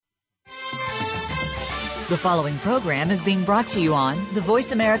The following program is being brought to you on the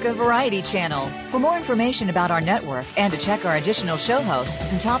Voice America Variety Channel. For more information about our network and to check our additional show hosts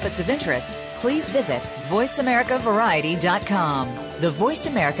and topics of interest, please visit voiceamericavariety.com. The Voice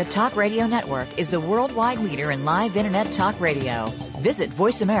America Talk Radio Network is the worldwide leader in live Internet talk radio. Visit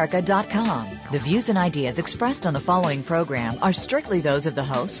voiceamerica.com. The views and ideas expressed on the following program are strictly those of the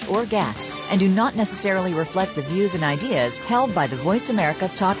host or guests and do not necessarily reflect the views and ideas held by the Voice America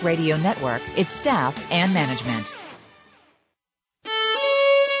Talk Radio Network, its staff, and management.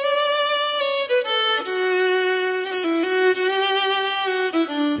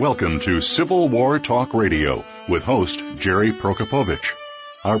 Welcome to Civil War Talk Radio with host Jerry Prokopowicz.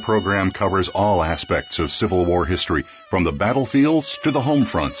 Our program covers all aspects of Civil War history, from the battlefields to the home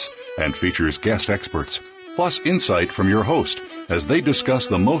fronts, and features guest experts, plus insight from your host as they discuss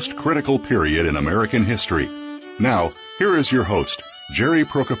the most critical period in American history. Now, here is your host, Jerry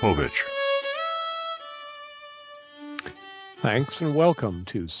Prokopowicz. Thanks and welcome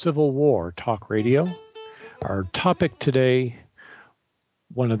to Civil War Talk Radio. Our topic today,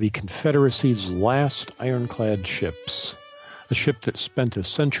 one of the Confederacy's last ironclad ships, a ship that spent a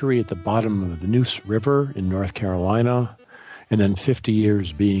century at the bottom of the Neuse River in North Carolina, and then 50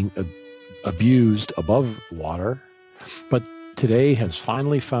 years being abused above water, but today has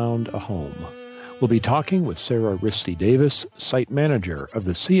finally found a home. We'll be talking with Sarah Risty-Davis, site manager of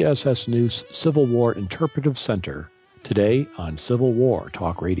the CSS Neuse Civil War Interpretive Center, today on Civil War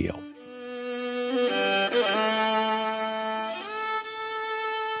Talk Radio.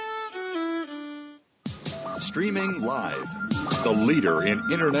 Streaming live, the leader in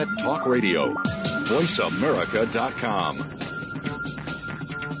Internet talk radio, voiceamerica.com.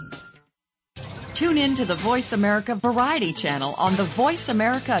 Tune in to the Voice America Variety Channel on the Voice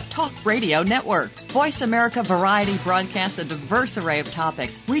America Talk Radio Network. Voice America Variety broadcasts a diverse array of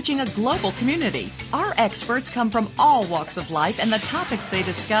topics, reaching a global community. Our experts come from all walks of life, and the topics they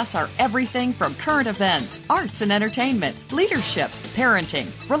discuss are everything from current events, arts and entertainment, leadership,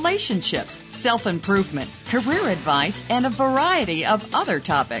 parenting, relationships, self-improvement, career advice, and a variety of other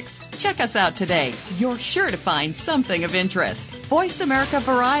topics. Check us out today. You're sure to find something of interest. Voice America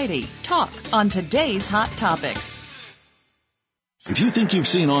Variety. Talk on today's hot topics. If you think you've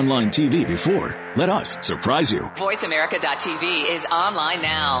seen online TV before, let us surprise you. VoiceAmerica.tv is online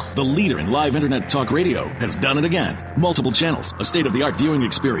now. The leader in live Internet talk radio has done it again. Multiple channels, a state-of-the-art viewing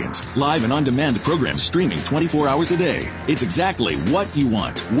experience, live and on-demand programs streaming 24 hours a day. It's exactly what you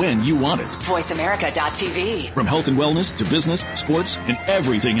want, when you want it. VoiceAmerica.tv. From health and wellness to business, sports, and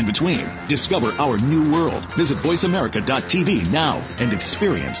everything in between. Discover our new world. Visit VoiceAmerica.tv now and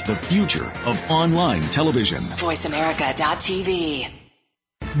experience the future of online television. VoiceAmerica.tv.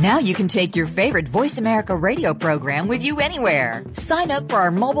 Now you can take your favorite Voice America radio program with you anywhere. Sign up for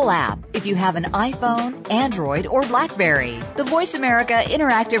our mobile app if you have an iPhone, Android, or BlackBerry. The Voice America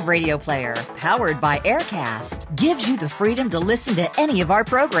Interactive Radio Player, powered by Aircast, gives you the freedom to listen to any of our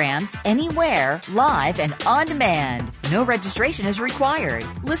programs, anywhere, live and on demand. No registration is required.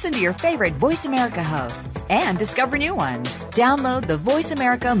 Listen to your favorite Voice America hosts and discover new ones. Download the Voice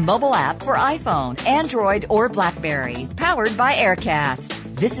America mobile app for iPhone, Android, or BlackBerry, powered by Aircast.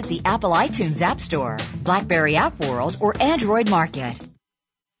 Visit the Apple iTunes App Store, BlackBerry App World, or Android Market.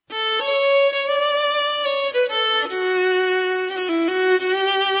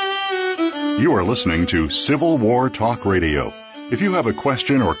 You are listening to Civil War Talk Radio. If you have a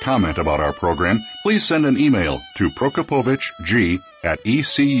question or comment about our program, please send an email to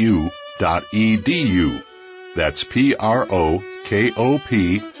prokopowiczg@ecu.edu. That's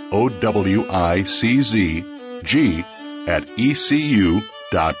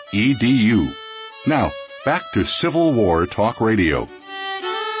PROKOPOWICZ@ecu.edu. Now, back to Civil War Talk Radio.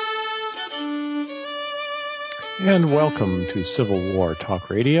 And welcome to Civil War Talk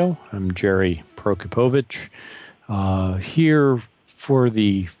Radio. I'm Jerry Prokopowicz, here for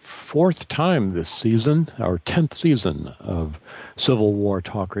the fourth time this season, our 10th season of Civil War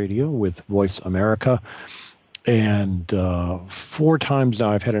Talk Radio with Voice America. And 4 times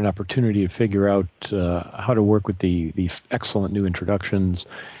now I've had an opportunity to figure out how to work with the excellent new introductions.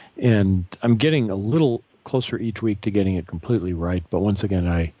 And I'm getting a little closer each week to getting it completely right. But once again,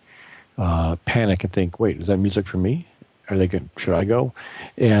 I panic and think, wait, is that music for me? Should I go?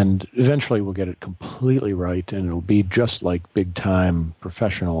 And eventually we'll get it completely right, and it'll be just like big-time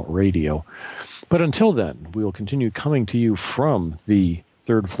professional radio. But until then, we will continue coming to you from the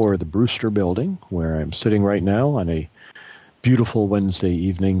 3rd floor of the Brewster Building, where I'm sitting right now on a beautiful Wednesday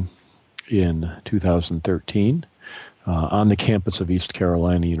evening in 2013 on the campus of East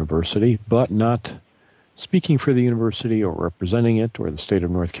Carolina University, but not speaking for the university or representing it or the state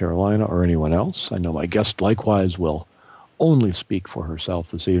of North Carolina or anyone else. I know my guest likewise will only speak for herself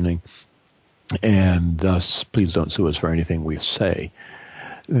this evening, and thus please don't sue us for anything we say.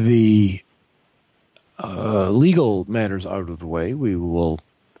 The legal matters out of the way, we will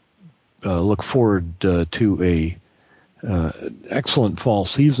look forward to a excellent fall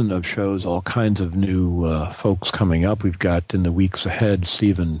season of shows, all kinds of new folks coming up. We've got in the weeks ahead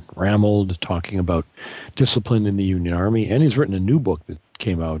Stephen Ramold talking about discipline in the Union Army, and he's written a new book that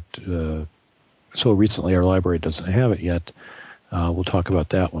came out so recently our library doesn't have it yet. We'll talk about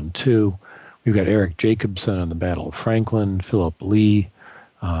that one too. We've got Eric Jacobson on the Battle of Franklin, Philip Lee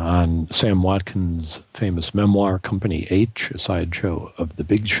on Sam Watkins' famous memoir, Company H, a sideshow of The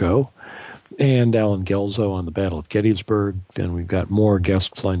Big Show, and Alan Gelzo on the Battle of Gettysburg. Then we've got more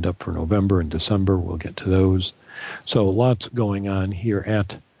guests lined up for November and December. We'll get to those. So lots going on here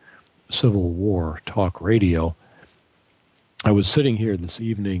at Civil War Talk Radio. I was sitting here this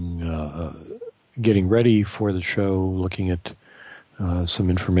evening getting ready for the show, looking at some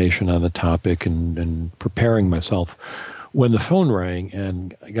information on the topic and preparing myself when the phone rang,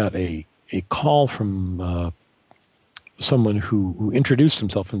 and I got a call from someone who introduced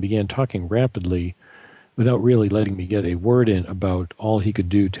himself and began talking rapidly without really letting me get a word in about all he could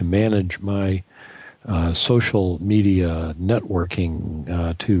do to manage my social media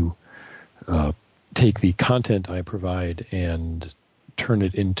networking to take the content I provide and turn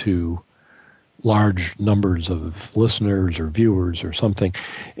it into large numbers of listeners or viewers or something.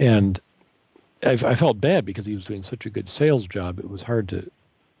 And I felt bad because he was doing such a good sales job. It was hard to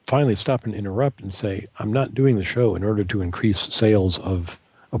finally stop and interrupt and say, I'm not doing the show in order to increase sales of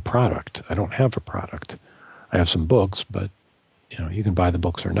a product. I don't have a product. I have some books, but you can buy the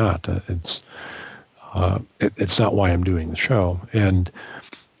books or not. It's not why I'm doing the show. And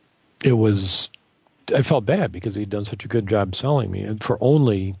I felt bad because he'd done such a good job selling me. And for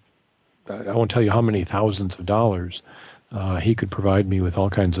only, I won't tell you how many thousands of dollars, he could provide me with all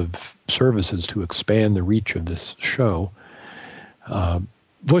kinds of services to expand the reach of this show.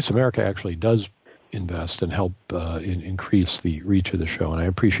 Voice America actually does invest and help increase the reach of the show, and I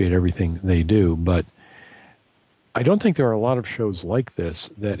appreciate everything they do, but I don't think there are a lot of shows like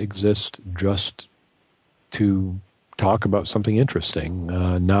this that exist just to talk about something interesting,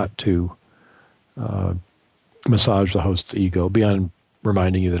 not to massage the host's ego, beyond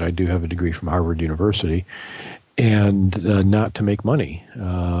reminding you that I do have a degree from Harvard University, and not to make money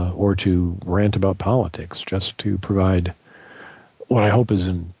or to rant about politics, just to provide what I hope is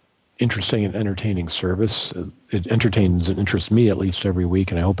an interesting and entertaining service. It entertains and interests me at least every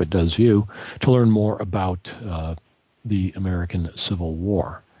week, and I hope it does you, to learn more about the American Civil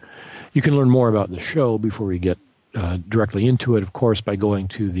War. You can learn more about the show before we get directly into it, of course, by going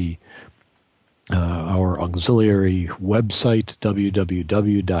to our auxiliary website,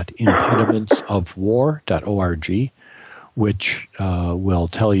 www.impedimentsofwar.org, which will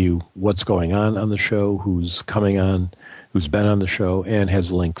tell you what's going on the show, who's coming on, who's been on the show, and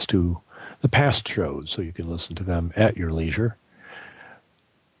has links to the past shows, so you can listen to them at your leisure.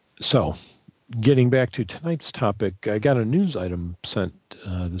 So, getting back to tonight's topic, I got a news item sent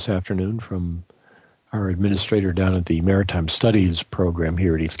this afternoon from our administrator down at the Maritime Studies program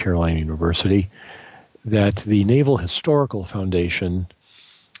here at East Carolina University, that the Naval Historical Foundation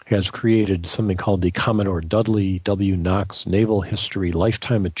has created something called the Commodore Dudley W. Knox Naval History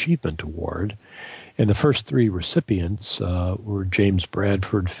Lifetime Achievement Award. And the first three recipients were James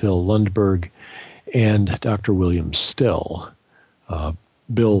Bradford, Phil Lundberg, and Dr. William Still.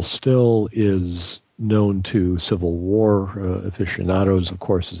 Bill Still is known to Civil War aficionados, of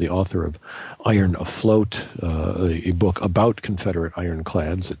course, as the author of Iron Afloat, a book about Confederate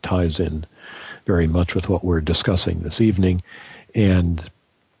ironclads that ties in very much with what we're discussing this evening. And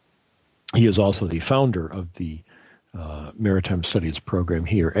he is also the founder of the Maritime Studies program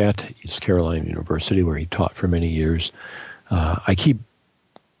here at East Carolina University, where he taught for many years. I keep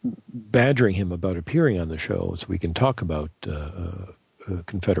badgering him about appearing on the show so we can talk about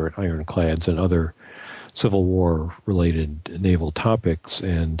Confederate ironclads and other Civil War-related naval topics,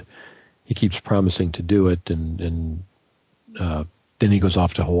 and he keeps promising to do it, and then he goes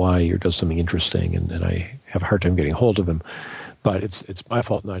off to Hawaii or does something interesting, and I have a hard time getting hold of him. But it's my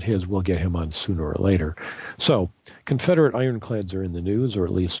fault, not his. We'll get him on sooner or later. So, Confederate ironclads are in the news, or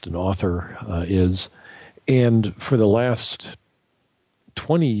at least an author is. And for the last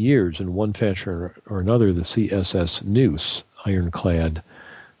 20 years, in one fashion or another, the CSS Neuse ironclad,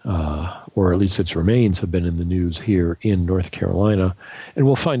 or at least its remains, have been in the news here in North Carolina. And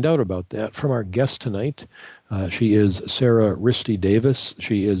we'll find out about that from our guest tonight. She is Sarah Risty-Davis.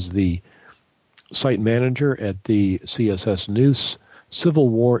 She is the site manager at the CSS Neuse Civil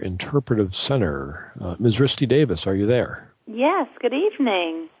War Interpretive Center. Ms. Risty-Davis, are you there? Yes, good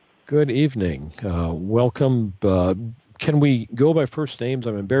evening. Good evening. Welcome. Can we go by first names?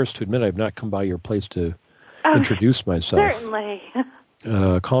 I'm embarrassed to admit I've not come by your place to introduce myself. Certainly.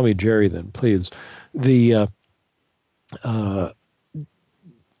 Call me Jerry then, please. There's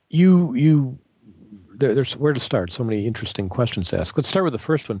where to start. So many interesting questions to ask. Let's start with the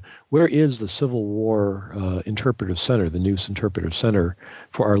first one. Where is the Civil War Interpretive Center, the Neuse Interpretive Center,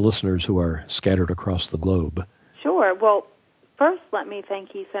 for our listeners who are scattered across the globe? Sure. Well, first, let me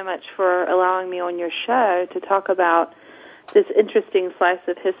thank you so much for allowing me on your show to talk about this interesting slice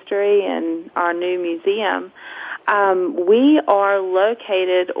of history and our new museum. We are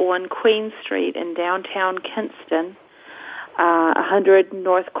located on Queen Street in downtown Kinston. 100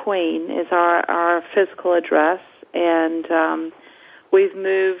 North Queen is our physical address, and we've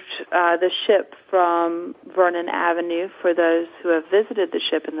moved the ship from Vernon Avenue for those who have visited the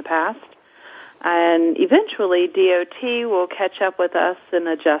ship in the past. And eventually, DOT will catch up with us and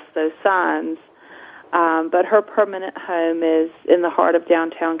adjust those signs. But her permanent home is in the heart of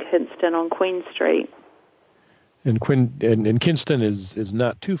downtown Kinston on Queen Street. And Kinston is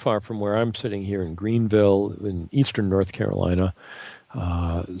not too far from where I'm sitting here in Greenville in eastern North Carolina.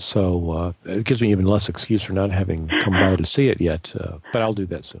 So it gives me even less excuse for not having come by to see it yet, but I'll do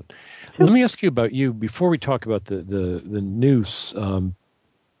that soon. Let me ask you about you. Before we talk about the Neuse,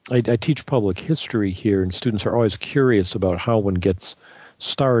 I teach public history here, and students are always curious about how one gets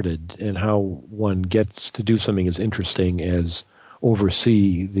started and how one gets to do something as interesting as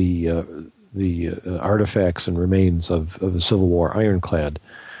oversee the artifacts and remains of the Civil War ironclad.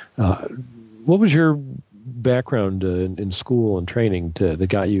 What was your background in school and training that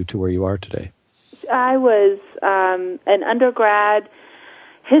got you to where you are today? I was an undergrad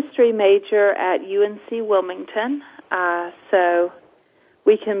history major at UNC Wilmington, so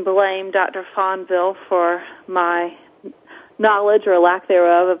we can blame Dr. Fonville for my knowledge or lack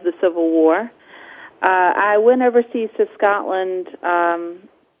thereof of the Civil War. I went overseas to Scotland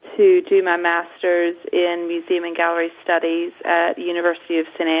to do my master's in museum and gallery studies at the University of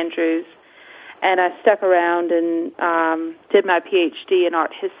St. Andrews, and I stuck around and did my PhD in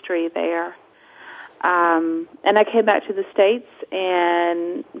art history there. And I came back to the States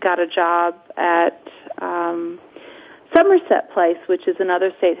and got a job at Somerset Place, which is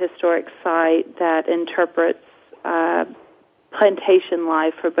another state historic site that interprets plantation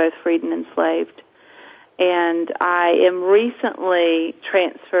life for both freed and enslaved. And I am recently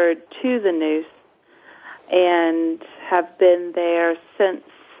transferred to the Neuse and have been there since,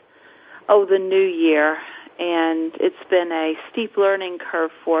 the new year. And it's been a steep learning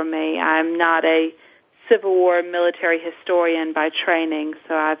curve for me. I'm not a Civil War military historian by training,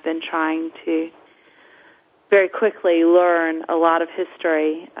 so I've been trying to very quickly learn a lot of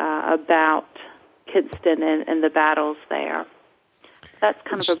history about Kinston and the battles there. That's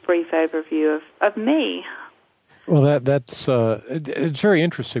kind of a brief overview of me. Well, that's it's very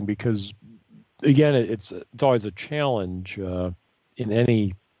interesting because, again, it's always a challenge in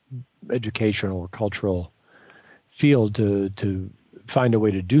any educational or cultural field to find a way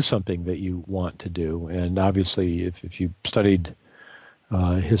to do something that you want to do. And obviously, if you studied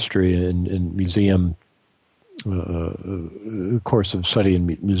history and museum course of study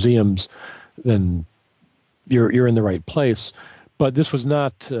in museums, then you're in the right place. But this was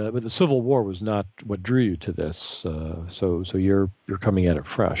not. But the Civil War was not what drew you to this. So you're coming at it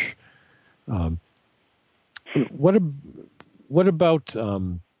fresh. What about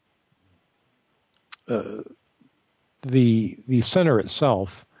the center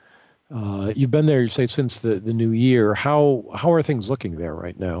itself? You've been there, you say, since the new year. How are things looking there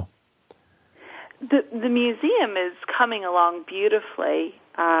right now? The museum is coming along beautifully.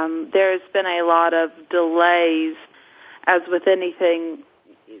 There's been a lot of delays, as with anything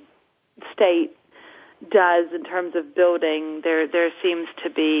state does in terms of building. There seems to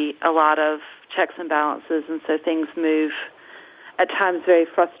be a lot of checks and balances, and so things move at times very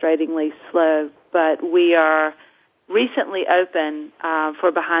frustratingly slow. But we are recently open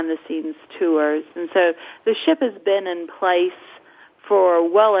for behind-the-scenes tours, and so the ship has been in place for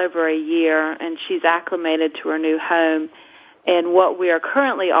well over a year, and she's acclimated to her new home. And what we are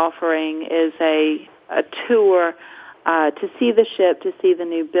currently offering is a tour to see the ship, to see the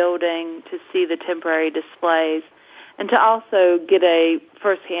new building, to see the temporary displays, and to also get a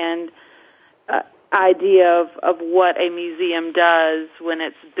firsthand idea of what a museum does when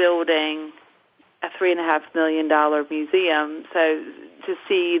it's building a $3.5 million museum. So to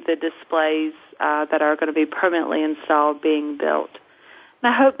see the displays that are going to be permanently installed being built.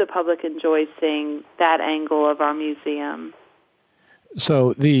 And I hope the public enjoys seeing that angle of our museum.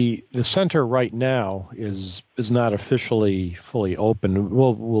 So the center right now is not officially fully open.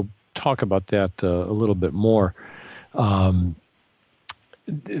 We'll talk about that a little bit more.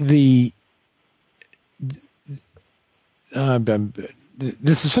 This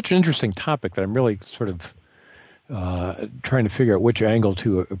is such an interesting topic that I'm really sort of trying to figure out which angle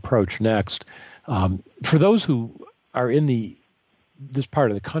to approach next. For those who are in this part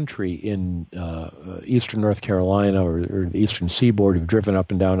of the country in eastern North Carolina or the eastern seaboard, who've driven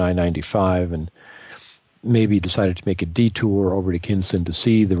up and down I-95 and maybe decided to make a detour over to Kinston to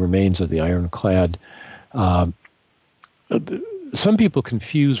see the remains of the ironclad. Some people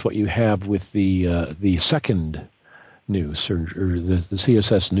confuse what you have with the second Neuse or the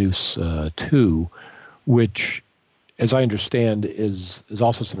CSS Neuse 2, which, as I understand, is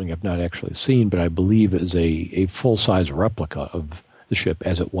also something I've not actually seen, but I believe is a full-size replica of the ship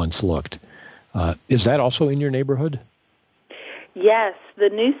as it once looked. Is that also in your neighborhood? Yes, the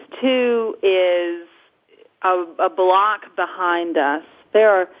Neuse 2 is a block behind us. There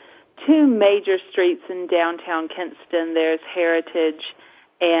are two major streets in downtown Kinston. There's Heritage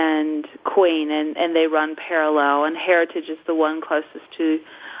and Queen, and they run parallel, and Heritage is the one closest to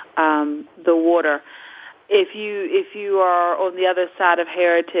the water. If you are on the other side of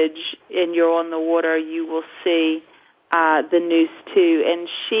Heritage and you're on the water, you will see the Neuse 2, and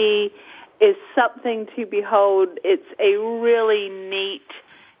she is something to behold. It's a really neat,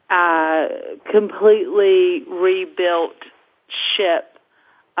 completely rebuilt ship,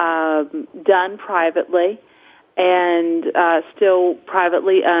 done privately and still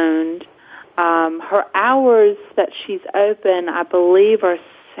privately owned. Her hours that she's open, I believe, are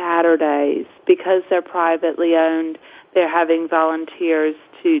Saturdays. Because they're privately owned, they're having volunteers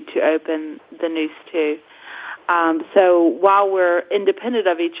to open the Neuse 2. So while we're independent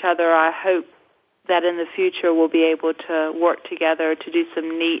of each other, I hope that in the future we'll be able to work together to do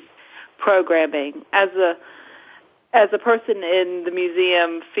some neat programming. As a person in the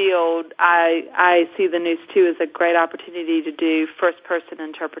museum field, I see the Neuse 2 as a great opportunity to do first-person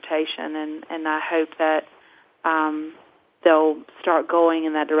interpretation, and I hope that they'll start going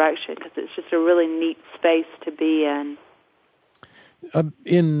in that direction because it's just a really neat space to be in.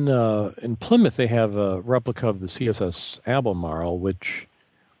 In Plymouth, they have a replica of the CSS Albemarle, which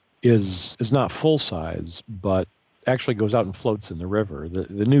is not full size, but actually goes out and floats in the river.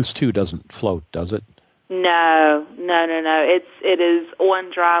 The Neuse 2 doesn't float, does it? No. It is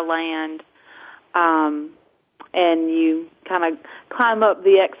on dry land, and you kind of climb up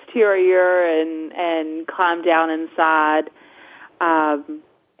the exterior and climb down inside, and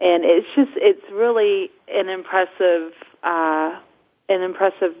it's really an impressive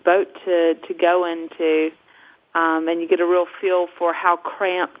boat to go into, and you get a real feel for how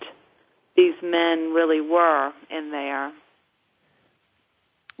cramped these men really were in there.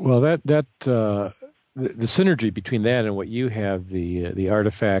 Well, the synergy between that and what you have, the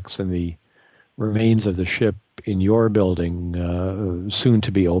artifacts and the remains of the ship in your building, soon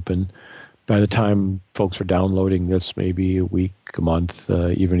to be open. By the time folks are downloading this, maybe a week, a month,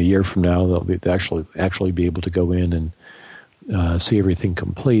 even a year from now, they'll actually be able to go in and see everything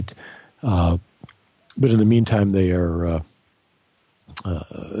complete. But in the meantime, they are.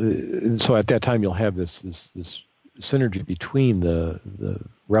 So at that time, you'll have this synergy between the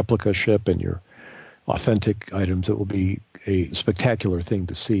replica ship and your authentic items. It will be a spectacular thing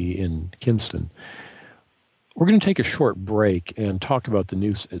to see in Kinston. We're going to take a short break and talk about the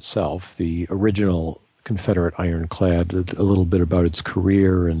Neuse itself, the original Confederate ironclad, a little bit about its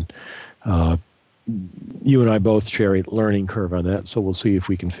career, and you and I both share a learning curve on that, so we'll see if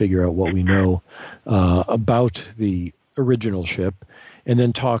we can figure out what we know about the original ship, and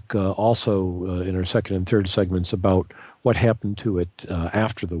then talk also in our second and third segments about what happened to it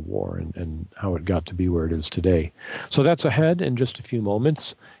after the war and how it got to be where it is today. So that's ahead in just a few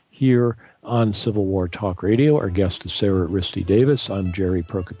moments here on Civil War Talk Radio. Our guest is Sarah Risty-Davis. I'm Jerry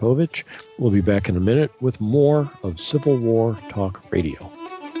Prokopovich. We'll be back in a minute with more of Civil War Talk Radio.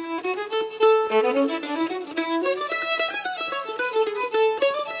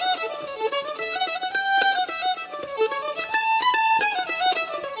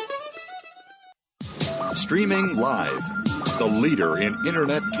 Streaming live, the leader in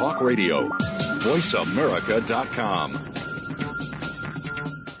Internet Talk Radio, VoiceAmerica.com.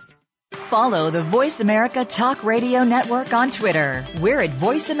 Follow the Voice America Talk Radio Network on Twitter. We're at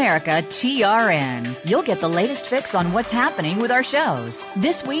Voice America TRN. You'll get the latest fix on what's happening with our shows,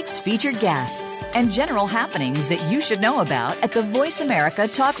 this week's featured guests, and general happenings that you should know about at the Voice America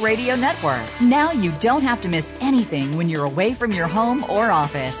Talk Radio Network. Now you don't have to miss anything when you're away from your home or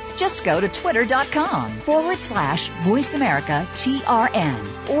office. Just go to twitter.com/Voice America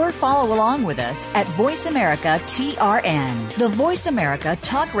TRN or follow along with us at Voice America TRN, the Voice America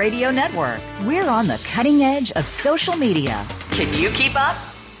Talk Radio Network. We're on the cutting edge of social media. Can you keep up?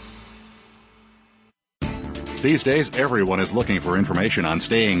 These days, everyone is looking for information on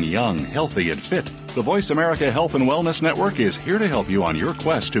staying young, healthy, and fit. The Voice America Health and Wellness Network is here to help you on your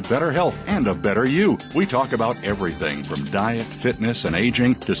quest to better health and a better you. We talk about everything from diet, fitness, and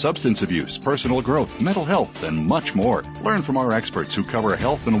aging to substance abuse, personal growth, mental health, and much more. Learn from our experts who cover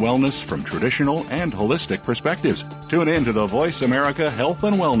health and wellness from traditional and holistic perspectives. Tune in to the Voice America Health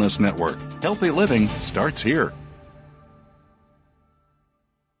and Wellness Network. Healthy living starts here.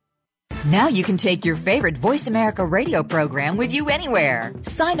 Now you can take your favorite Voice America radio program with you anywhere.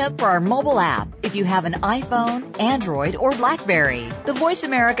 Sign up for our mobile app if you have an iPhone, Android, or BlackBerry. The Voice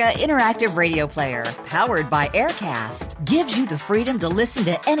America Interactive Radio Player, powered by Aircast, gives you the freedom to listen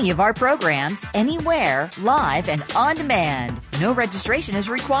to any of our programs anywhere, live and on demand. No registration is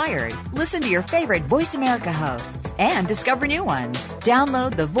required. Listen to your favorite Voice America hosts and discover new ones.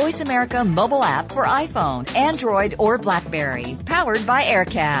 Download the Voice America mobile app for iPhone, Android, or BlackBerry, powered by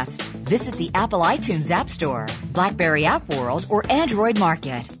Aircast. Visit the Apple iTunes App Store, BlackBerry App World, or Android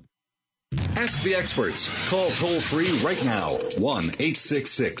Market. Ask the experts. Call toll-free right now,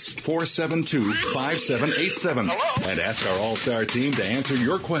 1-866-472-5787. And ask our All-Star team to answer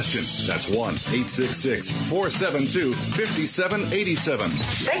your question. That's 1-866-472-5787.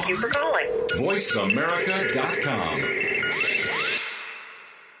 Thank you for calling. VoiceAmerica.com.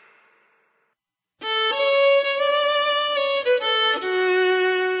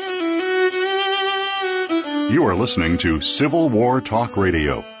 You are listening to Civil War Talk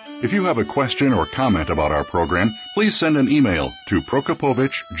Radio. If you have a question or comment about our program, please send an email to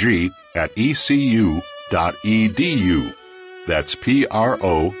prokopovic@ecu.edu. That's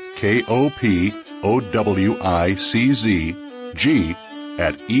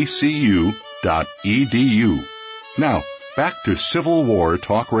PROKOPOWICG@ecu.edu. Now, back to Civil War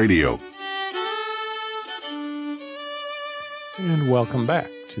Talk Radio. And welcome back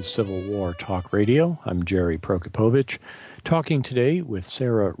to Civil War Talk Radio. I'm Jerry Prokopovich, talking today with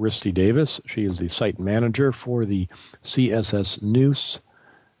Sarah Risty-Davis. She is the site manager for the CSS Neuse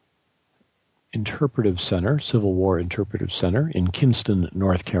Interpretive Center, Civil War Interpretive Center in Kinston,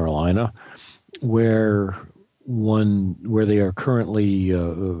 North Carolina, where they are currently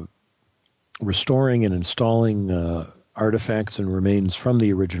restoring and installing artifacts and remains from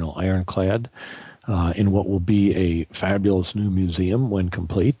the original ironclad in what will be a fabulous new museum when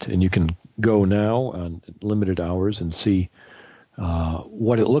complete. And you can go now on limited hours and see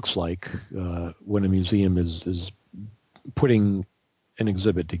what it looks like when a museum is putting an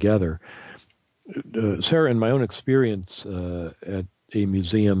exhibit together. Sarah, in my own experience at a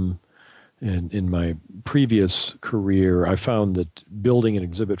museum and in my previous career, I found that building an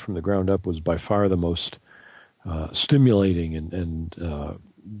exhibit from the ground up was by far the most stimulating and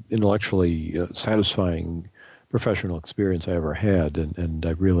intellectually satisfying professional experience I ever had, and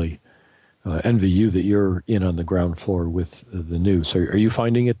I really envy you that you're in on the ground floor with the Neuse. Are you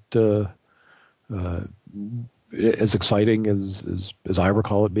finding it as exciting as I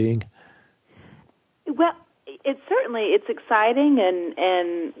recall it being? Well, it's exciting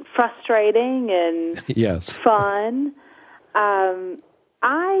and frustrating and yes, fun.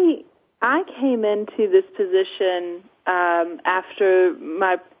 I came into this position after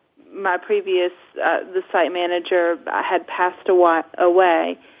my previous the site manager had passed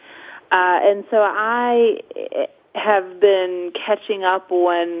away, and so I have been catching up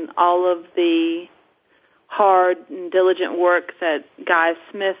on all of the hard and diligent work that Guy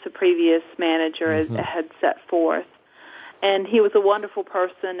Smith, the previous manager, had set forth. And he was a wonderful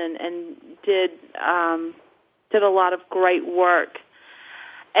person and did a lot of great work.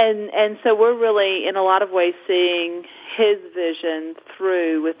 And so we're really, in a lot of ways, seeing his vision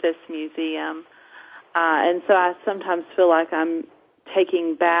through with this museum. And so I sometimes feel like I'm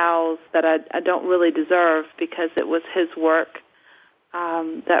taking bows that I don't really deserve, because it was his work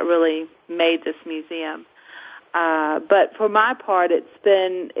that really made this museum. But for my part, it's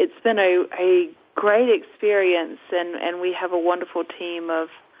been a great experience, and we have a wonderful team of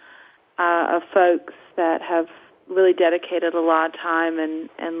folks that have really dedicated a lot of time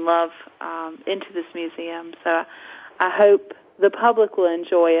and love into this museum. So I hope the public will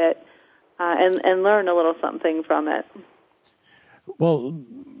enjoy it. and learn a little something from it. Well,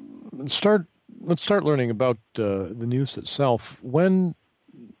 let's start learning about the Neuse itself.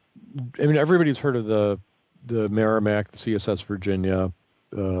 Everybody's heard of the Merrimack, the CSS Virginia.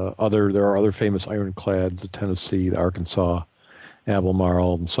 There are other famous ironclads: the Tennessee, the Arkansas,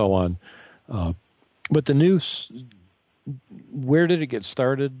 Albemarle, and so on. But the Neuse, where did it get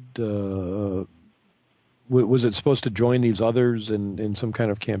started? Was it supposed to join these others in some kind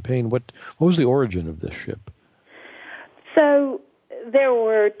of campaign? What was the origin of this ship? So there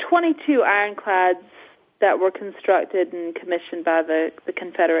were 22 ironclads that were constructed and commissioned by the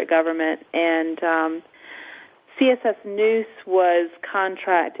Confederate government, and CSS Neuse was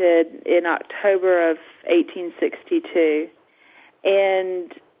contracted in October of 1862,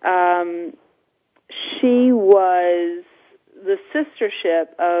 and she was the sister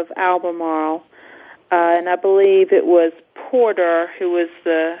ship of Albemarle, and I believe it was Porter who was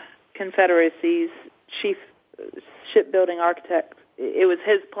the Confederacy's chief shipbuilding architect. It was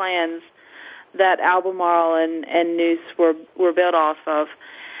his plans that Albemarle and Neuse were built off of.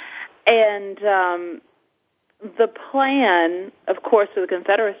 And the plan, of course, of the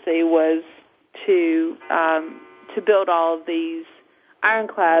Confederacy was to build all of these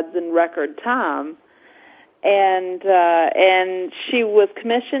ironclads in record time. And she was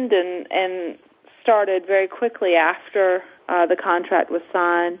commissioned and started very quickly after the contract was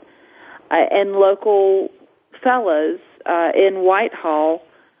signed. And local fellows in Whitehall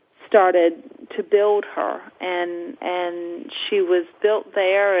started to build her, and she was built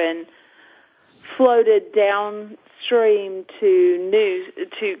there and floated downstream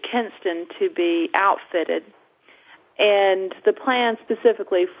to Kinston to be outfitted. And the plan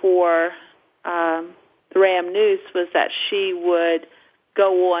specifically for the Ram Neuse was that she would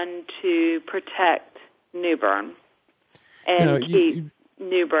go on to protect New Bern and keep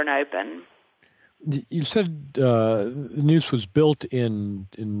New Bern open. You said the Neuse was built in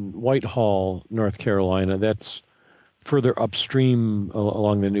Whitehall, North Carolina. That's further upstream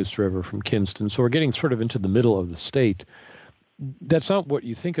along the Neuse River from Kinston. So we're getting sort of into the middle of the state. That's not what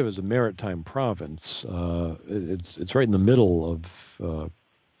you think of as a maritime province. It's right in the middle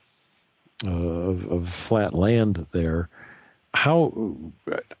of flat land there. I'm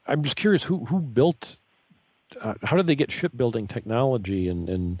just curious, who built? How did they get shipbuilding technology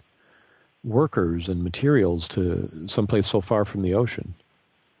and workers and materials to someplace so far from the ocean?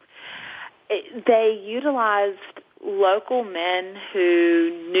 They utilized local men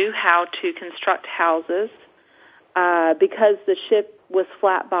who knew how to construct houses. Because the ship was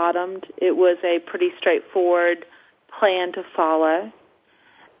flat-bottomed, it was a pretty straightforward plan to follow.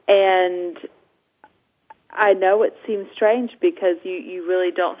 And I know it seems strange because you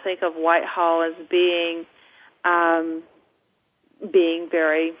really don't think of Whitehall as being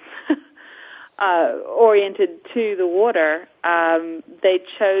very oriented to the water. They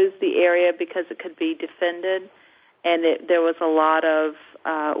chose the area because it could be defended, and there was a lot of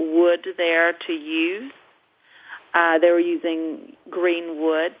wood there to use. They were using green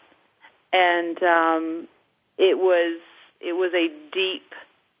wood, and it was a deep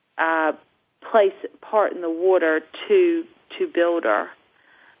part in the water to build her.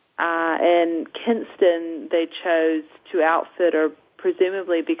 And Kinston, they chose to outfit her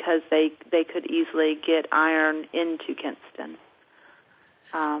presumably because they could easily get iron into Kinston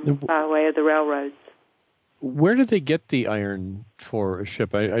by way of the railroads. Where did they get the iron for a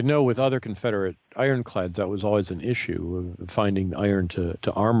ship? I know with other Confederate ironclads that was always an issue of finding iron to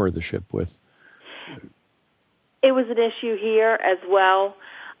armor the ship with. It was an issue here as well.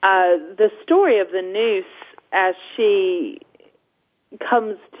 The story of the Neuse as she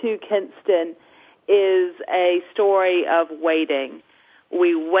comes to Kinston is a story of waiting.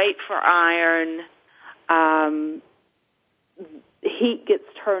 We wait for iron. Heat gets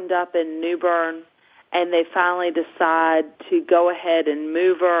turned up in New Bern, and they finally decide to go ahead and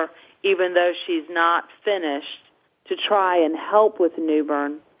move her, even though she's not finished, to try and help with New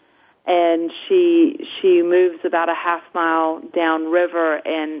Bern. And she moves about a half mile downriver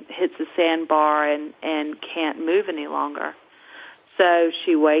and hits a sandbar and can't move any longer. So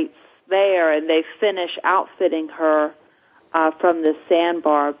she waits there, and they finish outfitting her from the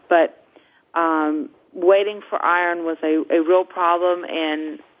sandbar. But waiting for iron was a real problem,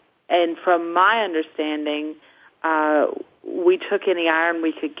 and from my understanding, we took any iron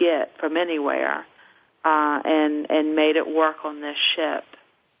we could get from anywhere and made it work on this ship.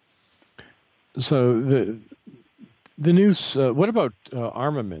 So the Neuse, what about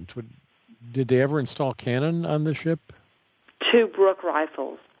armament? Did they ever install cannon on the ship? 2 Brook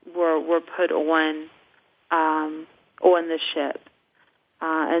rifles were put on the ship.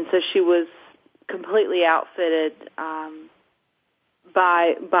 and so she was completely outfitted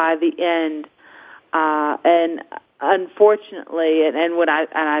by the end. And unfortunately, and when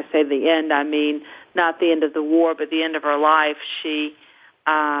I say the end, I mean not the end of the war, but the end of her life. She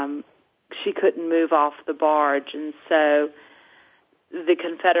couldn't move off the barge, and so the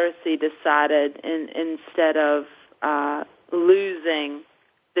Confederacy decided, instead of losing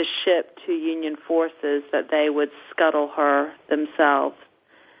the ship to Union forces, that they would scuttle her themselves.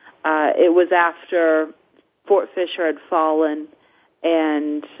 It was after Fort Fisher had fallen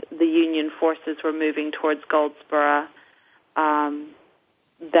and the Union forces were moving towards Goldsboro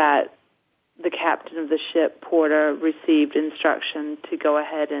that the captain of the ship, Porter, received instruction to go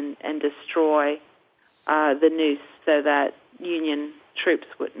ahead and destroy the Neuse so that Union troops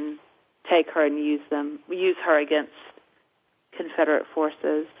wouldn't take her and use her against Confederate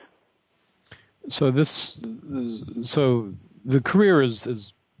forces. So the career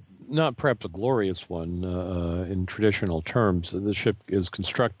is not perhaps a glorious one in traditional terms. The ship is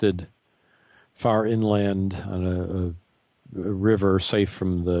constructed far inland on a river, safe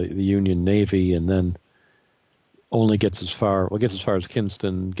from the Union Navy, and then only gets as far as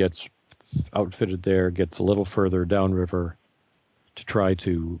Kinston, gets outfitted there, gets a little further downriver to try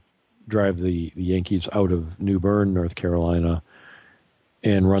to drive the Yankees out of New Bern, North Carolina,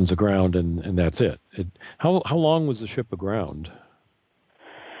 and runs aground, and that's it. How long was the ship aground?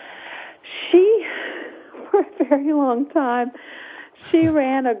 For a very long time, she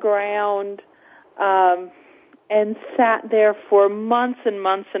ran aground and sat there for months and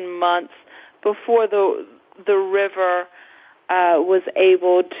months and months before the river was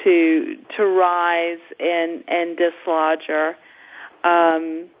able to rise and dislodge her.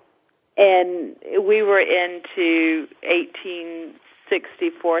 And we were into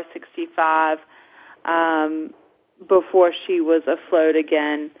 1864, 65 before she was afloat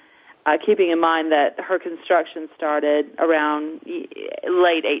again. Keeping in mind that her construction started around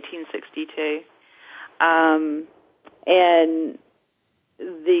late 1862. And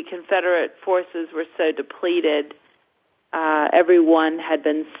the Confederate forces were so depleted, everyone had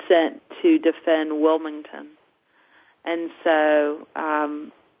been sent to defend Wilmington. And so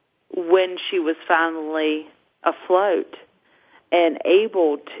when she was finally afloat and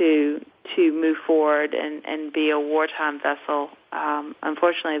able to move forward and be a wartime vessel,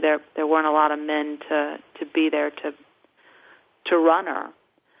 unfortunately there weren't a lot of men to be there to run her.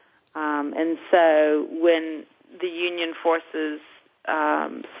 And so when the Union forces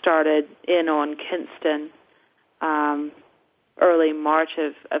started in on Kinston early March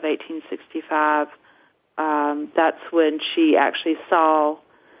of 1865, that's when she actually saw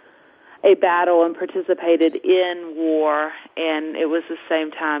a battle and participated in war, and it was the same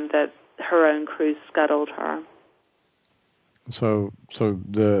time that her own crew scuttled her. So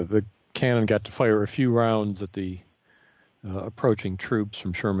the cannon got to fire a few rounds at the approaching troops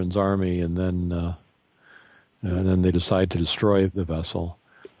from Sherman's army, and then they decide to destroy the vessel.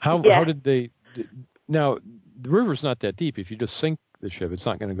 How did they? Now the river's not that deep. If you just sink the ship, it's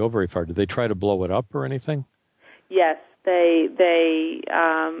not going to go very far. Did they try to blow it up or anything? Yes, they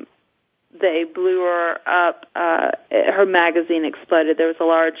blew her up. Her magazine exploded. There was a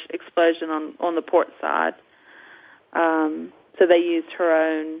large explosion on the port side. So they used her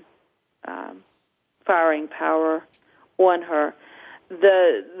own firing power on her.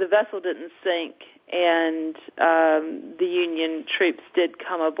 The vessel didn't sink, and the Union troops did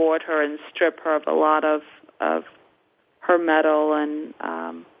come aboard her and strip her of a lot of her metal and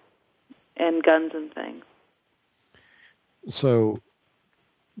guns and things. So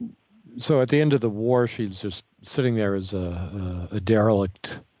at the end of the war, she's just sitting there as a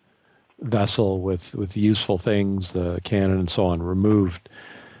derelict vessel with useful things, the cannon and so on, removed.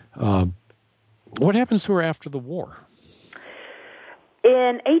 What happens to her after the war?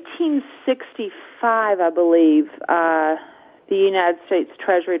 In 1865, I believe, the United States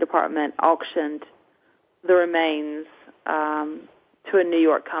Treasury Department auctioned the remains to a New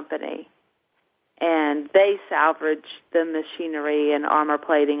York company. And they salvaged the machinery and armor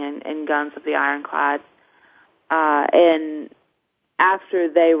plating and guns of the ironclad. And after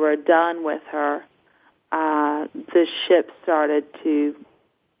they were done with her, the ship started to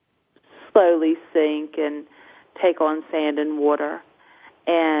slowly sink and take on sand and water.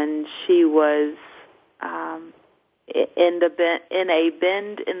 And she was in a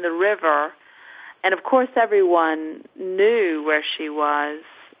bend in the river. And, of course, everyone knew where she was.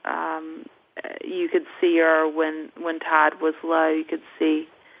 You could see her when tide was low. You could see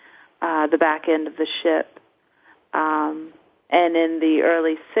the back end of the ship. And in the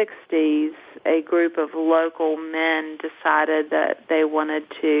early 60s, a group of local men decided that they wanted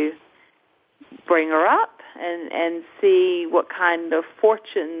to bring her up and see what kind of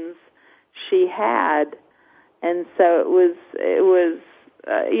fortunes she had. And so it was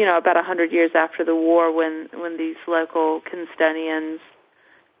about 100 years after the war when these local Kinstonians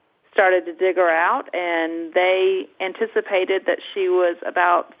started to dig her out, and they anticipated that she was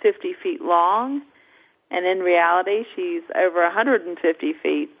about 50 feet long, and in reality she's over 150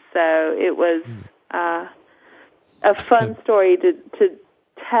 feet. So it was a fun story to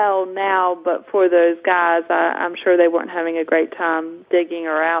tell now, but for those guys, I'm sure they weren't having a great time digging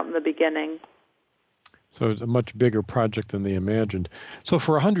her out in the beginning. So it's a much bigger project than they imagined. So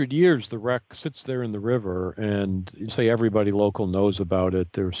for 100 years, the wreck sits there in the river, and you say everybody local knows about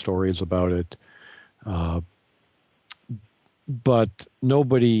it. There are stories about it. But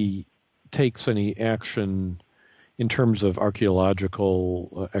nobody takes any action in terms of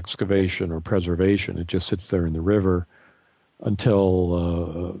archaeological excavation or preservation. It just sits there in the river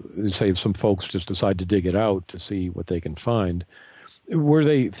until, say, some folks just decide to dig it out to see what they can find. Were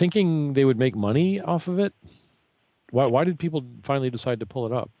they thinking they would make money off of it? Why did people finally decide to pull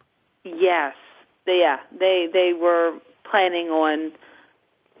it up? Yes. They were planning on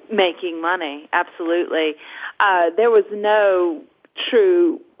making money, absolutely. There was no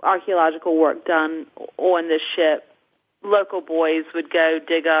true archaeological work done on the ship. Local boys would go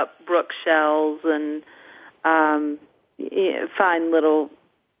dig up brook shells and find little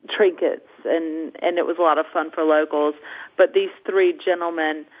trinkets, and it was a lot of fun for locals. But these three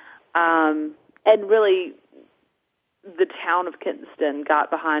gentlemen, and really the town of Kinston got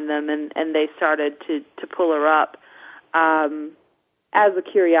behind them, and they started to pull her up as a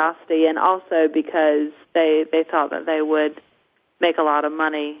curiosity, and also because they thought that they would make a lot of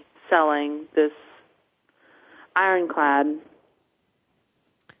money selling this ironclad.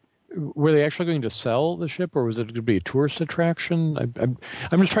 Were they actually going to sell the ship, or was it going to be a tourist attraction? I'm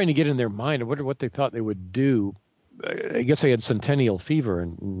just trying to get in their mind. I wonder what they thought they would do. I guess they had centennial fever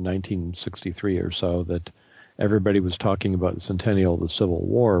in 1963 or so, that everybody was talking about the centennial of the Civil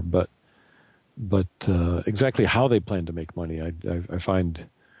War, but exactly how they planned to make money, I find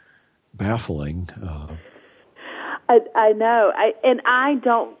baffling. I know, and I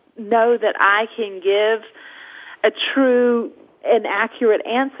don't know that I can give a true and accurate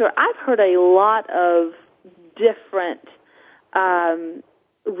answer. I've heard a lot of different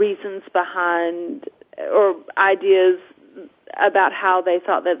reasons behind or ideas about how they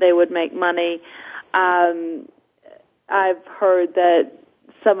thought that they would make money. I've heard that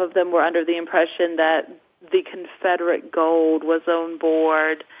some of them were under the impression that the Confederate gold was on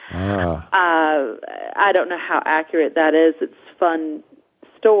board. I don't know how accurate that is. It's a fun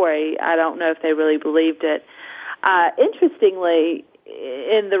story. I don't know if they really believed it. Interestingly,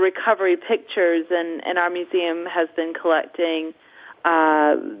 in the recovery pictures, and our museum has been collecting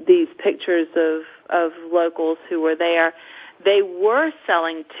these pictures of locals who were there, they were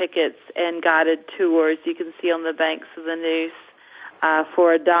selling tickets and guided tours. You can see on the banks of the Neuse,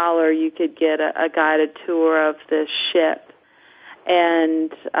 for $1 you could get a guided tour of the ship.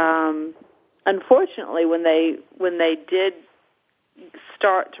 And unfortunately, when they did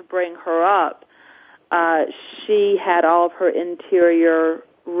start to bring her up, she had all of her interior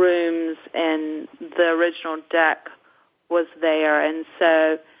rooms, and the original deck was there, and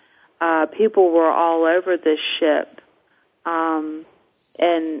so people were all over this ship.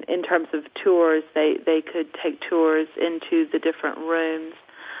 And in terms of tours, they could take tours into the different rooms,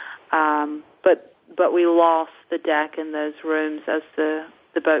 but we lost the deck in those rooms as the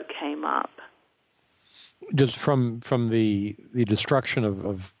boat came up. Just from the destruction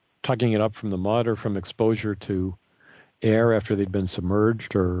of tugging it up from the mud, or from exposure to air after they'd been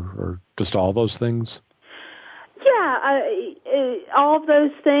submerged, or just all those things? Yeah, all of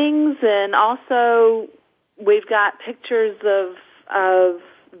those things, and also we've got pictures of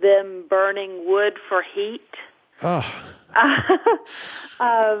them burning wood for heat. Oh.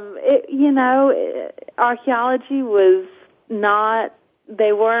 Archaeology was not,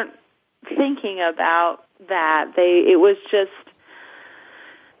 they weren't thinking about that. It was just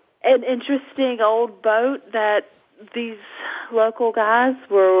an interesting old boat that these local guys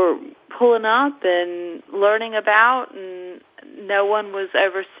were pulling up and learning about, and no one was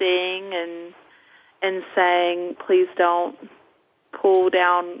overseeing and saying, please don't pull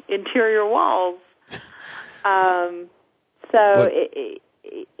down interior walls.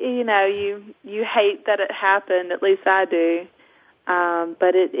 You hate that it happened, at least I do,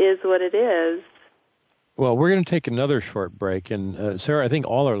 but it is what it is. Well, we're going to take another short break, and Sarah, I think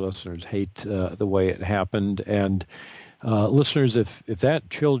all our listeners hate the way it happened, and Listeners, if that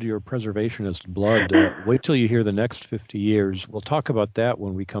chilled your preservationist blood, wait till you hear the next 50 years. We'll talk about that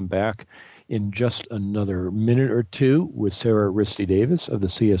when we come back in just another minute or two with Sarah Risty-Davis of the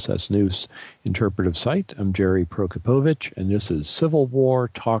CSS Neuse interpretive site. I'm Jerry Prokopowicz, and this is Civil War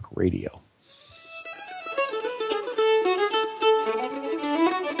Talk Radio.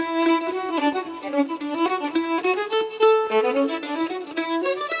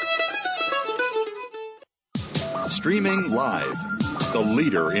 Streaming live, the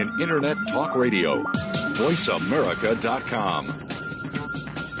leader in Internet talk radio, VoiceAmerica.com.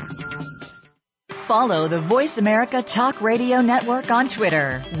 Follow the Voice America Talk Radio Network on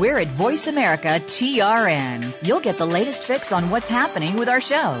Twitter. We're at Voice America TRN. You'll get the latest fix on what's happening with our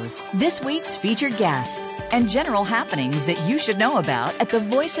shows, this week's featured guests, and general happenings that you should know about at the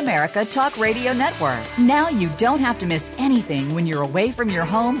Voice America Talk Radio Network. Now you don't have to miss anything when you're away from your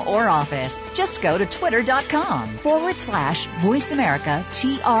home or office. Just go to twitter.com/Voice America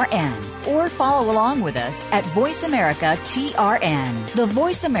TRN or follow along with us at Voice America TRN, the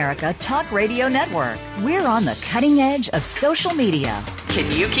Voice America Talk Radio Network. We're on the cutting edge of social media.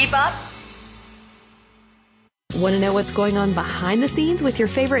 Can you keep up? Want to know what's going on behind the scenes with your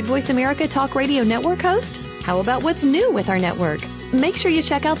favorite Voice America Talk Radio Network host? How about what's new with our network? Make sure you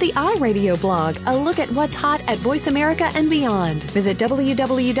check out the iRadio blog, a look at what's hot at Voice America and beyond. Visit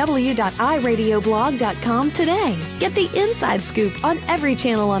www.iradioblog.com today. Get the inside scoop on every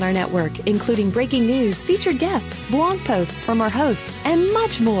channel on our network, including breaking news, featured guests, blog posts from our hosts, and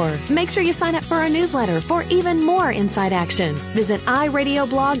much more. Make sure you sign up for our newsletter for even more inside action. Visit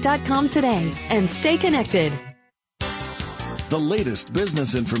iradioblog.com today and stay connected. The latest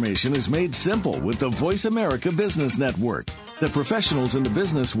business information is made simple with the Voice America Business Network. The professionals in the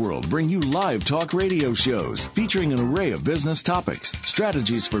business world bring you live talk radio shows featuring an array of business topics,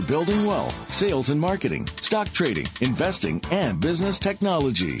 strategies for building wealth, sales and marketing, stock trading, investing, and business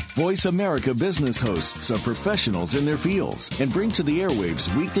technology. Voice America Business hosts are professionals in their fields and bring to the airwaves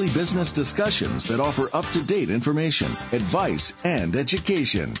weekly business discussions that offer up-to-date information, advice, and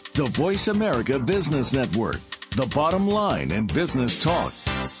education. The Voice America Business Network. The bottom line in business talk.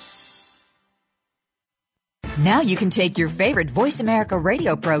 Now you can take your favorite Voice America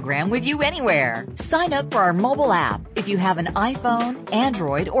radio program with you anywhere. Sign up for our mobile app if you have an iPhone,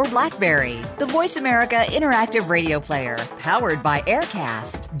 Android, or BlackBerry. The Voice America Interactive Radio Player, powered by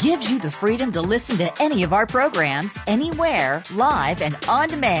Aircast, gives you the freedom to listen to any of our programs, anywhere, live and on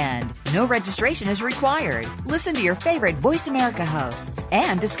demand. No registration is required. Listen to your favorite Voice America hosts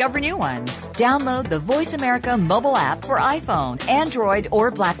and discover new ones. Download the Voice America mobile app for iPhone, Android, or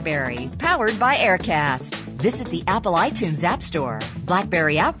BlackBerry, powered by Aircast. Visit the Apple iTunes App Store,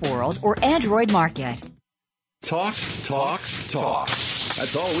 BlackBerry App World, or Android Market. Talk, talk, talk.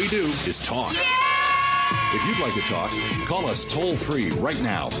 That's all we do is talk. If you'd like to talk, call us toll-free right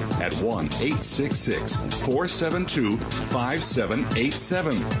now at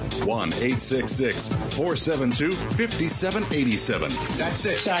 1-866-472-5787. 1-866-472-5787. That's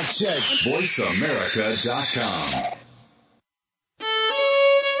it. VoiceAmerica.com.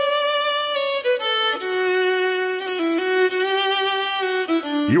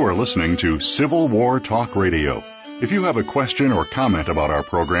 You are listening to Civil War Talk Radio. If you have a question or comment about our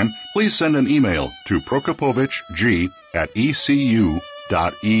program, please send an email to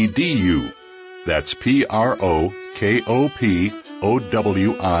prokopovic@ecu.edu. That's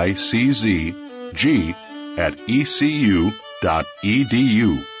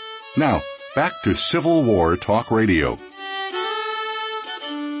PROKOPOWICG@ecu.edu. Now, back to Civil War Talk Radio.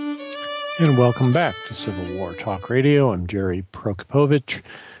 And welcome back to Civil War Talk Radio. I'm Jerry Prokopowicz,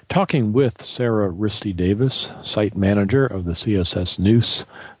 talking with Sarah Risty-Davis, site manager of the CSS Neuse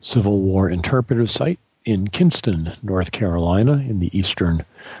Civil War interpretive site in Kinston, North Carolina, in the eastern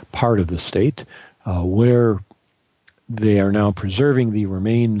part of the state, where they are now preserving the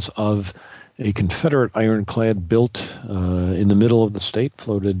remains of a Confederate ironclad built in the middle of the state,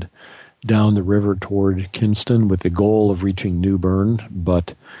 floated down the river toward Kinston with the goal of reaching New Bern,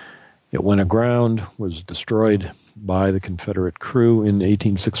 but it went aground, was destroyed by the Confederate crew in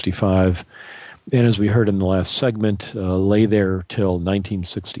 1865, and as we heard in the last segment, lay there till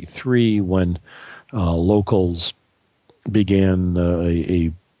 1963 when locals began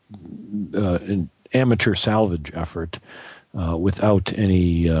an amateur salvage effort without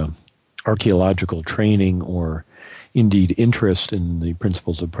any archaeological training or indeed interest in the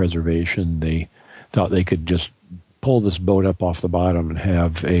principles of preservation. They thought they could just pull this boat up off the bottom and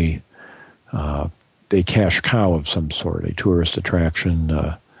have a cash cow of some sort, a tourist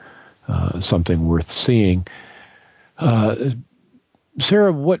attraction, something worth seeing.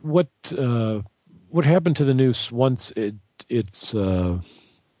 Sarah, what what happened to the Neuse once its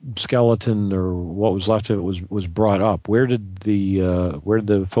skeleton or what was left of it was brought up? Where did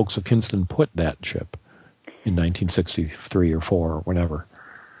the folks of Kinston put that ship in 1963 or 4 or whenever?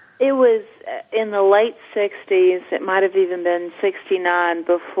 It was in the late 60s. It might have even been 69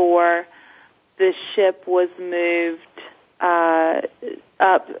 before the ship was moved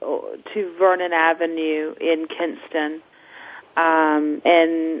up to Vernon Avenue in Kinston,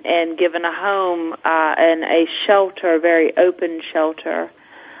 and given a home and a shelter, a very open shelter,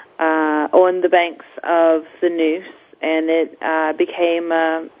 on the banks of the Neuse, and it became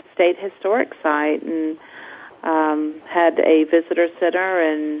a state historic site and had a visitor center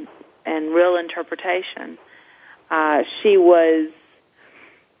and real interpretation. She was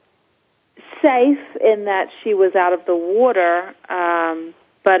safe in that she was out of the water,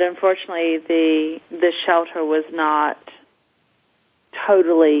 but unfortunately the shelter was not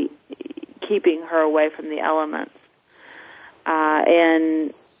totally keeping her away from the elements.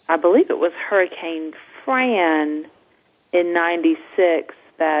 And I believe it was Hurricane Fran in 96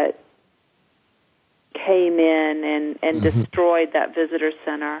 that came in and destroyed that visitor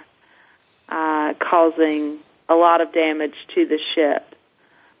center, causing a lot of damage to the ship.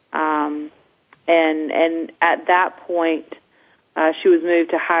 And at that point, she was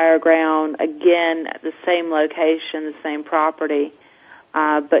moved to higher ground, again at the same location, the same property,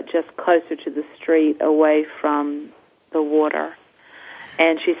 but just closer to the street, away from the water.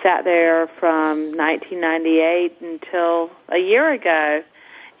 And she sat there from 1998 until a year ago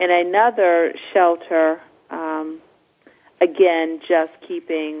in another shelter, again, just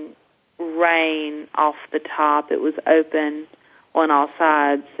keeping rain off the top. It was open on all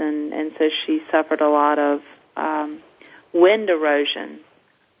sides, and so she suffered a lot of wind erosion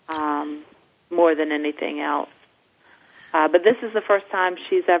more than anything else. But this is the first time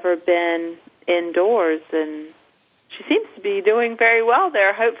she's ever been indoors, and she seems to be doing very well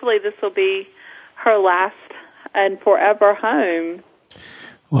there. Hopefully this will be her last and forever home.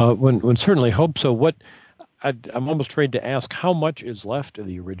 Well, one certainly hope so. I'm almost afraid to ask, how much is left of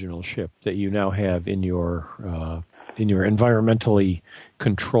the original ship that you now have in your environmentally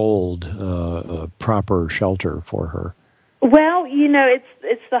controlled proper shelter for her? Well,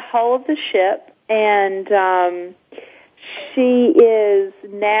 it's the hull of the ship, and she is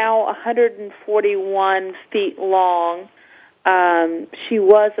now 141 feet long. She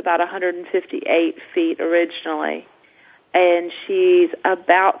was about 158 feet originally, and she's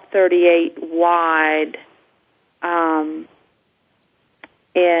about 38 wide, and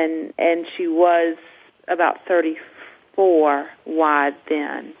she was about 34 wide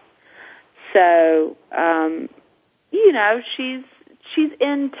then. So, she's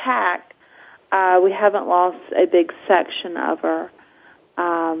intact. We haven't lost a big section of her,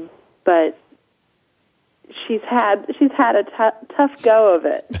 but she's had a tough go of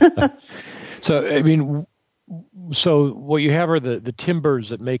it. So what you have are the timbers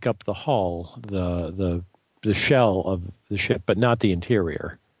that make up the hull, the shell of the ship, but not the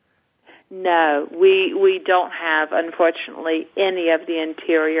interior. No, we don't have, unfortunately, any of the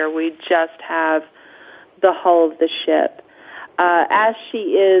interior. We just have the hull of the ship. As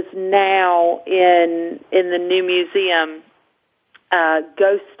she is now in the new museum,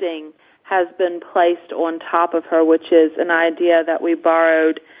 ghosting has been placed on top of her, which is an idea that we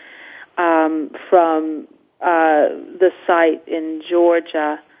borrowed from the site in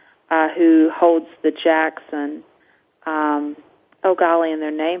Georgia, who holds the Jackson. Oh golly, and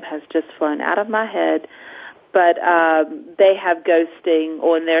their name has just flown out of my head. But they have ghosting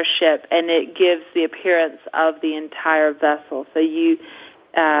on their ship, and it gives the appearance of the entire vessel. So you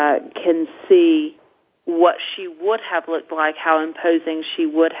can see what she would have looked like, how imposing she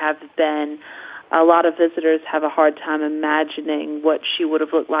would have been. A lot of visitors have a hard time imagining what she would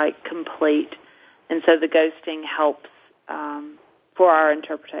have looked like complete. And so the ghosting helps for our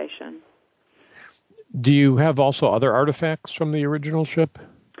interpretation. Do you have also other artifacts from the original ship?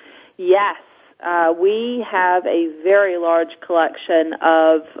 Yes. We have a very large collection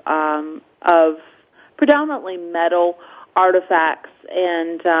of predominantly metal artifacts,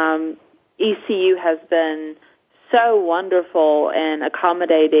 and ECU has been so wonderful and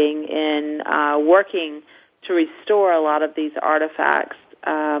accommodating in working to restore a lot of these artifacts,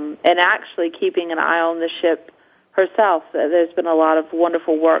 and actually keeping an eye on the ship herself. There's been a lot of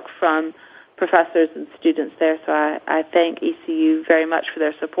wonderful work from professors and students there, so I thank ECU very much for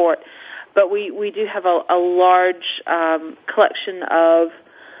their support. But we do have a large collection of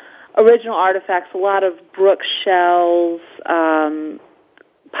original artifacts, a lot of brook shells,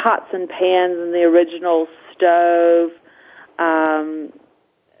 pots and pans in the original stove,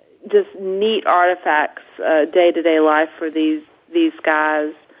 just neat artifacts, day-to-day life for these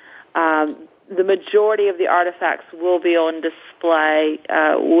guys. The majority of the artifacts will be on display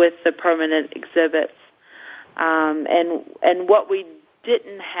with the permanent exhibits. And what we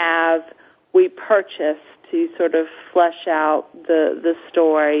didn't have, we purchased to sort of flesh out the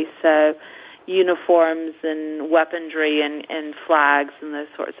story. So uniforms and weaponry and flags and those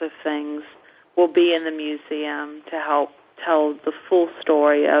sorts of things will be in the museum to help tell the full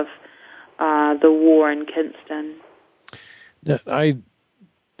story of the war in Kinston. I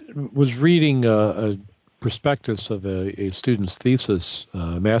was reading a prospectus of a student's thesis,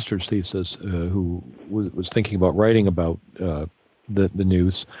 master's thesis, who was thinking about writing about the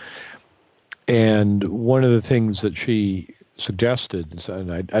news. And one of the things that she suggested,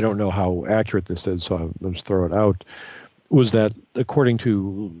 and I don't know how accurate this is, so I'll just throw it out, was that according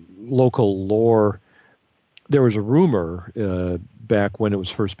to local lore, there was a rumor back when it was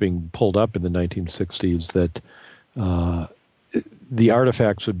first being pulled up in the 1960s that the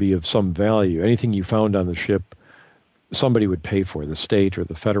artifacts would be of some value. Anything you found on the ship, somebody would pay for, the state or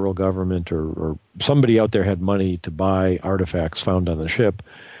the federal government or somebody out there had money to buy artifacts found on the ship.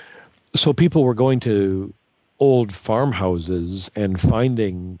 So people were going to old farmhouses and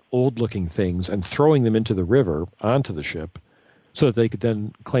finding old-looking things and throwing them into the river onto the ship so that they could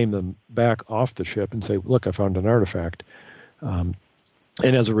then claim them back off the ship and say, look, I found an artifact. And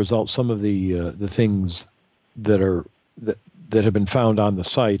as a result, some of the things that have been found on the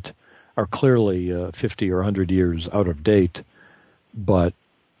site are clearly 50 or 100 years out of date, but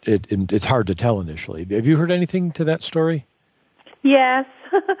it's hard to tell initially. Have you heard anything to that story? Yes,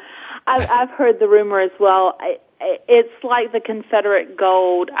 I've heard the rumor as well. It's like the Confederate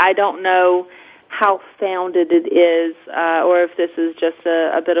gold. I don't know how founded it is, or if this is just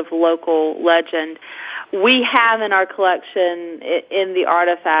a bit of local legend. We have in our collection, in the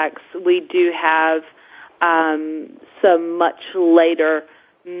artifacts, we do have some much later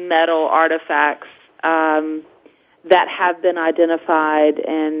metal artifacts that have been identified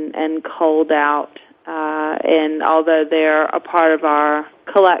and culled out. And although they're a part of our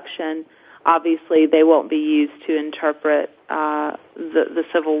collection, obviously they won't be used to interpret the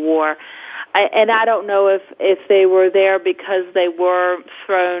Civil War. And I don't know if they were there because they were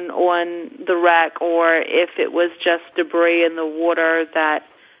thrown on the wreck or if it was just debris in the water that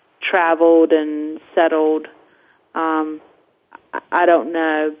traveled and settled. I don't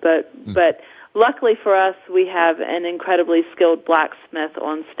know, but luckily for us, we have an incredibly skilled blacksmith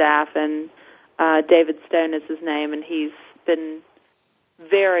on staff, and David Stone is his name, and he's been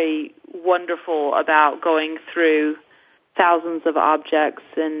very wonderful about going through thousands of objects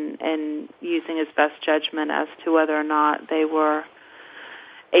and using his best judgment as to whether or not they were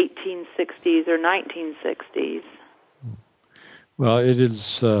 1860s or 1960s. Well,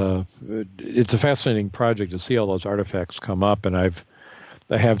 it's a fascinating project to see all those artifacts come up, and I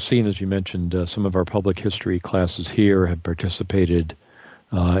have seen, as you mentioned, some of our public history classes here have participated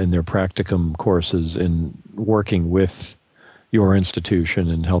in their practicum courses in working with your institution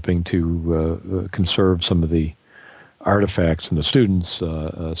and helping to conserve some of the artifacts, and the students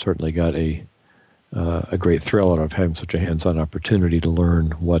certainly got a great thrill out of having such a hands-on opportunity to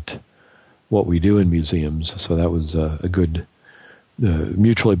learn what we do in museums. So that was a good,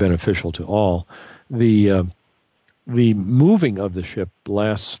 mutually beneficial to all. The moving of the ship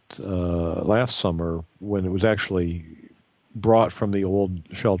last summer, when it was actually brought from the old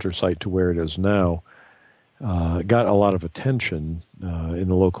shelter site to where it is now, got a lot of attention in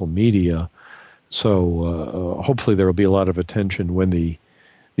the local media. So hopefully there will be a lot of attention when the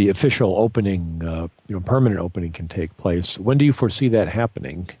official opening, permanent opening can take place. When do you foresee that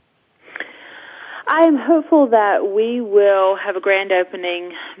happening? I am hopeful that we will have a grand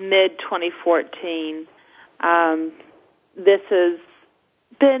opening mid-2014. This has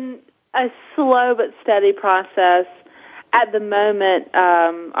been a slow but steady process. At the moment,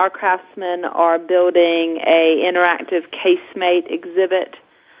 our craftsmen are building a interactive casemate exhibit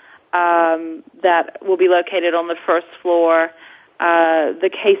that will be located on the first floor. The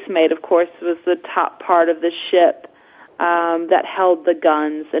casemate, of course, was the top part of the ship that held the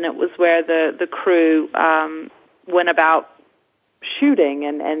guns, and it was where the crew went about shooting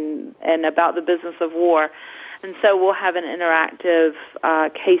and about the business of war. And so we'll have an interactive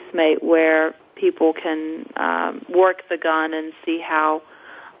casemate where people can work the gun and see how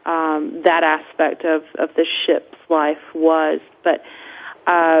that aspect of the ship's life was. But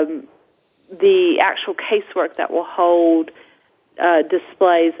the actual casework that will hold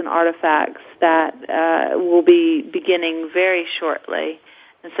displays and artifacts that will be beginning very shortly.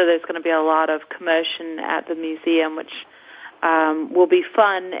 And so there's going to be a lot of commotion at the museum, which will be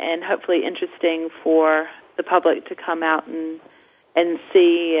fun and hopefully interesting for the public to come out and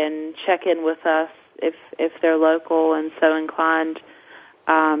see and check in with us if they're local and so inclined.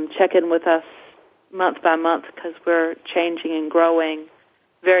 Check in with us month by month because we're changing and growing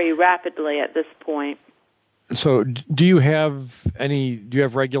very rapidly at this point. So do you have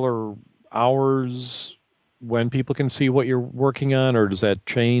regular hours when people can see what you're working on, or does that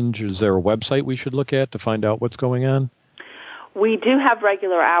change? Is there a website we should look at to find out what's going on? We do have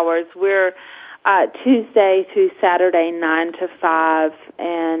regular hours. We're Tuesday through Saturday, 9 to 5,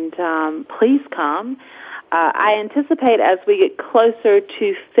 and please come. I anticipate as we get closer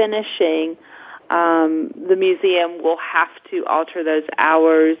to finishing the museum, we'll have to alter those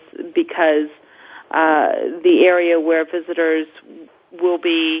hours because the area where visitors will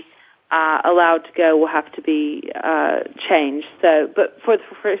be allowed to go will have to be changed. So, but for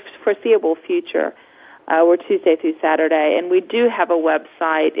the foreseeable future, we're Tuesday through Saturday, and we do have a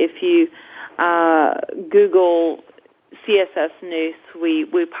website. If you Google CSS Neuse,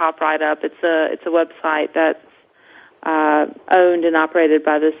 we pop right up. It's a website that's owned and operated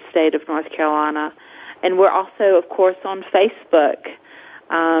by the state of North Carolina, and we're also, of course, on Facebook.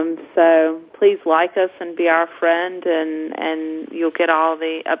 So please like us and be our friend, and you'll get all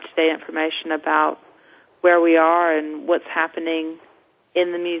the up-to-date information about where we are and what's happening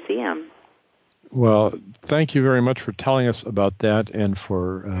in the museum. Well, thank you very much for telling us about that and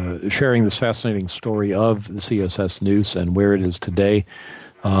for sharing this fascinating story of the CSS Neuse and where it is today.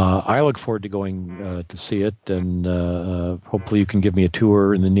 I look forward to going to see it, and hopefully you can give me a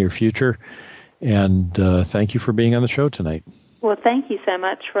tour in the near future. And thank you for being on the show tonight. Well, thank you so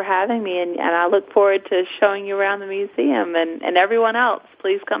much for having me, and I look forward to showing you around the museum, and everyone else,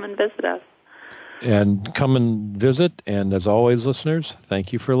 please come and visit us. And come and visit, and as always, listeners,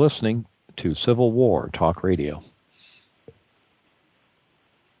 thank you for listening to Civil War Talk Radio.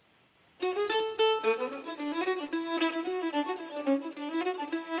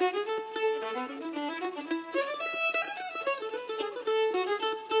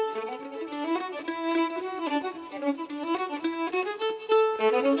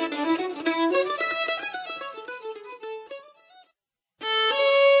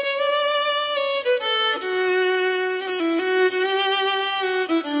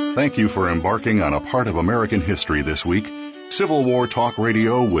 Thank you for embarking on a part of American history this week. Civil War Talk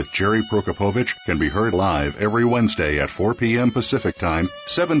Radio with Jerry Prokopovich can be heard live every Wednesday at 4 p.m. Pacific Time,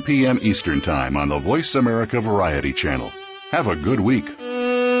 7 p.m. Eastern Time on the Voice America Variety Channel. Have a good week.